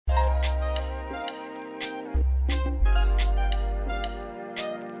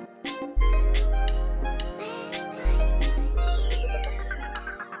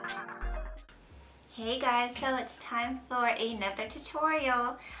guys, so it's time for another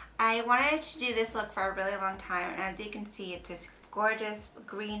tutorial. I wanted to do this look for a really long time, and as you can see it's this gorgeous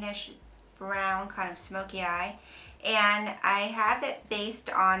greenish brown kind of smoky eye, and I have it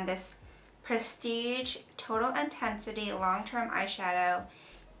based on this Prestige Total Intensity long-term eyeshadow,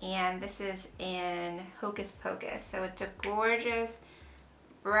 and this is in Hocus Pocus. So it's a gorgeous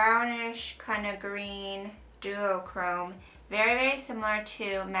brownish kind of green duochrome, very similar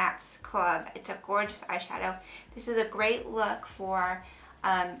to MAC's Club. It's a gorgeous eyeshadow. This is a great look for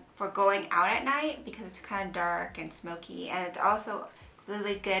going out at night because it's kind of dark and smoky, and it's also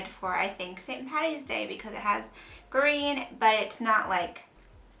really good for, I think, St. Patty's Day because it has green, but it's not like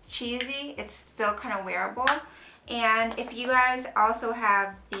cheesy. It's still kind of wearable. And if you guys also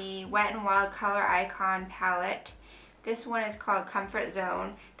have the Wet n Wild Color Icon palette, this one is called Comfort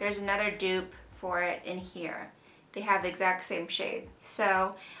Zone. There's another dupe for it in here. They have the exact same shade.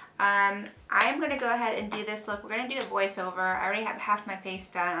 So I'm going to go ahead and do this look. We're going to do a voiceover. I already have half my face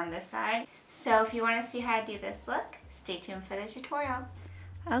done on this side. So if you want to see how to do this look, stay tuned for the tutorial.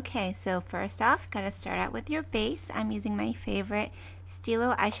 Okay, so first off, got to start out with your base. I'm using my favorite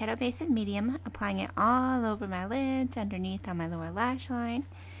Stilo eyeshadow base in medium, applying it all over my lids, underneath on my lower lash line.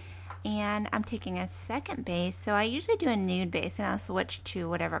 And I'm taking a second base, so I usually do a nude base and I'll switch to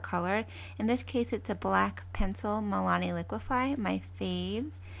whatever color. In this case it's a black pencil Milani Liquify, my fave.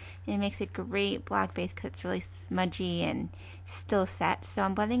 And it makes a great black base because it's really smudgy and still set. So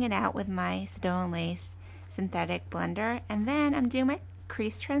I'm blending it out with my Sedona Lace synthetic blender, and then I'm doing my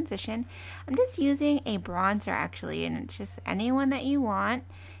crease transition. I'm just using a bronzer actually, and it's just anyone that you want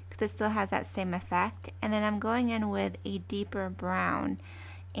because it still has that same effect. And then I'm going in with a deeper brown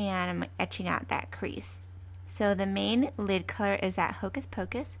and I'm etching out that crease. So the main lid color is that Hocus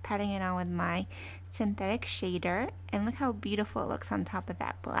Pocus, patting it on with my synthetic shader, and look how beautiful it looks on top of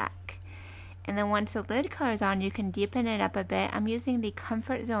that black. And then once the lid color is on, you can deepen it up a bit. I'm using the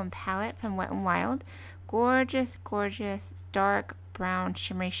Comfort Zone palette from Wet n Wild. Gorgeous dark brown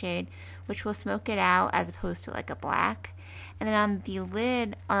shimmery shade, which will smoke it out as opposed to like a black. And then on the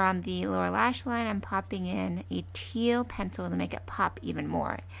lid, or on the lower lash line, I'm popping in a teal pencil to make it pop even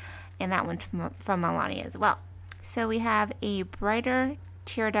more. And that one's from Milani as well. So we have a brighter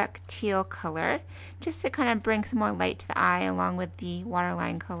tear duct teal color, just to kind of bring some more light to the eye along with the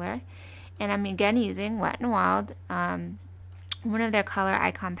waterline color. And I'm again using Wet n Wild, one of their color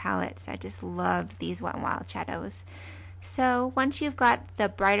icon palettes. I just love these Wet n Wild shadows. So once you've got the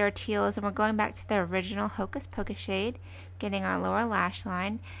brighter teals, and we're going back to the original Hocus Pocus shade, getting our lower lash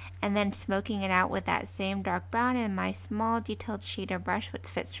line, and then smoking it out with that same dark brown in my small detailed shader brush, which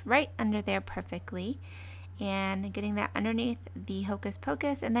fits right under there perfectly, and getting that underneath the Hocus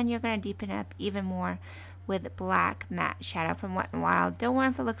Pocus. And then you're going to deepen it up even more with black matte shadow from Wet n Wild. Don't worry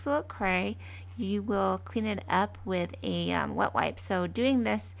if it looks a little cray, you will clean it up with a wet wipe. So doing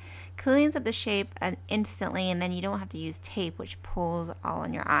this cleans up the shape instantly, and then you don't have to use tape, which pulls all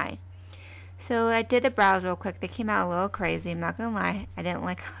in your eye. So I did the brows real quick. They came out a little crazy, I'm not gonna lie. I didn't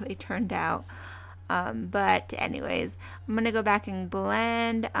like how they turned out. But anyways, I'm gonna go back and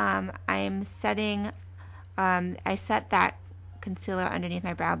blend. I'm setting, I set that concealer underneath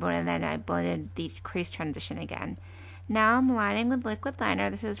my brow bone, and then I blended the crease transition again. Now I'm lining with liquid liner.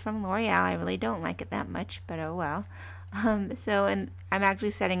 This is from L'Oreal. I really don't like it that much, but oh well. And I'm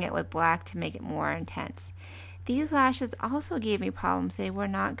actually setting it with black to make it more intense. These lashes also gave me problems. They were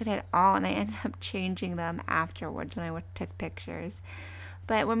not good at all, and I ended up changing them afterwards when I took pictures.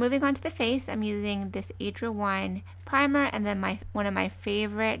 But we're moving on to the face. I'm using this Adria Wine primer, and then one of my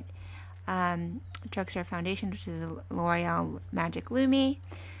favorite Drugstore foundations, which is L'Oreal Magic Lumi.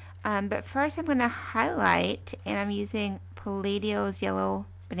 But first I'm going to highlight, and I'm using Palladio's Yellow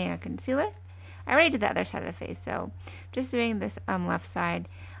Banana Concealer. I already did the other side of the face, so just doing this left side.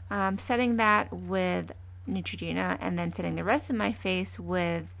 Setting that with Neutrogena, and then setting the rest of my face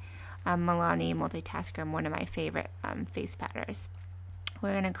with Milani Multitasker, one of my favorite face powders.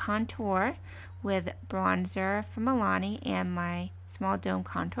 We're going to contour with bronzer from Milani and my small dome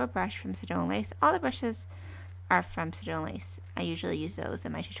contour brush from Sedona Lace. All the brushes are from Sedona Lace. I usually use those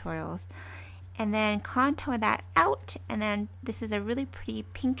in my tutorials. And then contour that out, and then this is a really pretty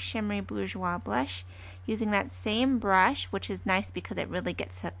pink shimmery bourgeois blush using that same brush, which is nice because it really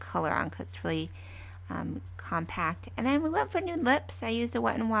gets the color on because it's really compact. And then we went for nude lips. I used a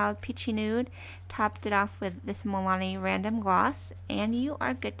Wet n Wild Peachy Nude, topped it off with this Milani Random Gloss, and you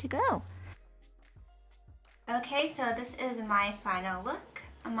are good to go. Okay, so this is my final look.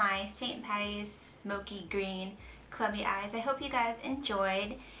 My St. Patty's smoky green clubby eyes. I hope you guys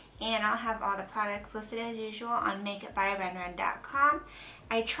enjoyed, and I'll have all the products listed as usual on makeitbyrenren.com.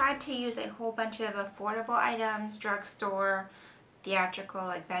 I tried to use a whole bunch of affordable items, drugstore, theatrical,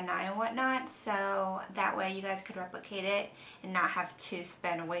 like Ben Nye and whatnot, so that way you guys could replicate it and not have to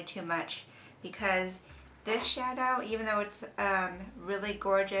spend way too much, because this shadow, even though it's really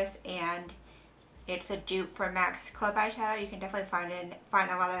gorgeous and it's a dupe for MAC's Club eyeshadow, you can definitely find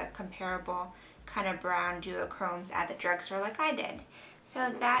a lot of comparable kind of brown duochromes at the drugstore like I did.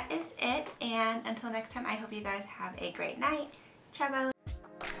 So that is it, and until next time, I hope you guys have a great night. Ciao, bye.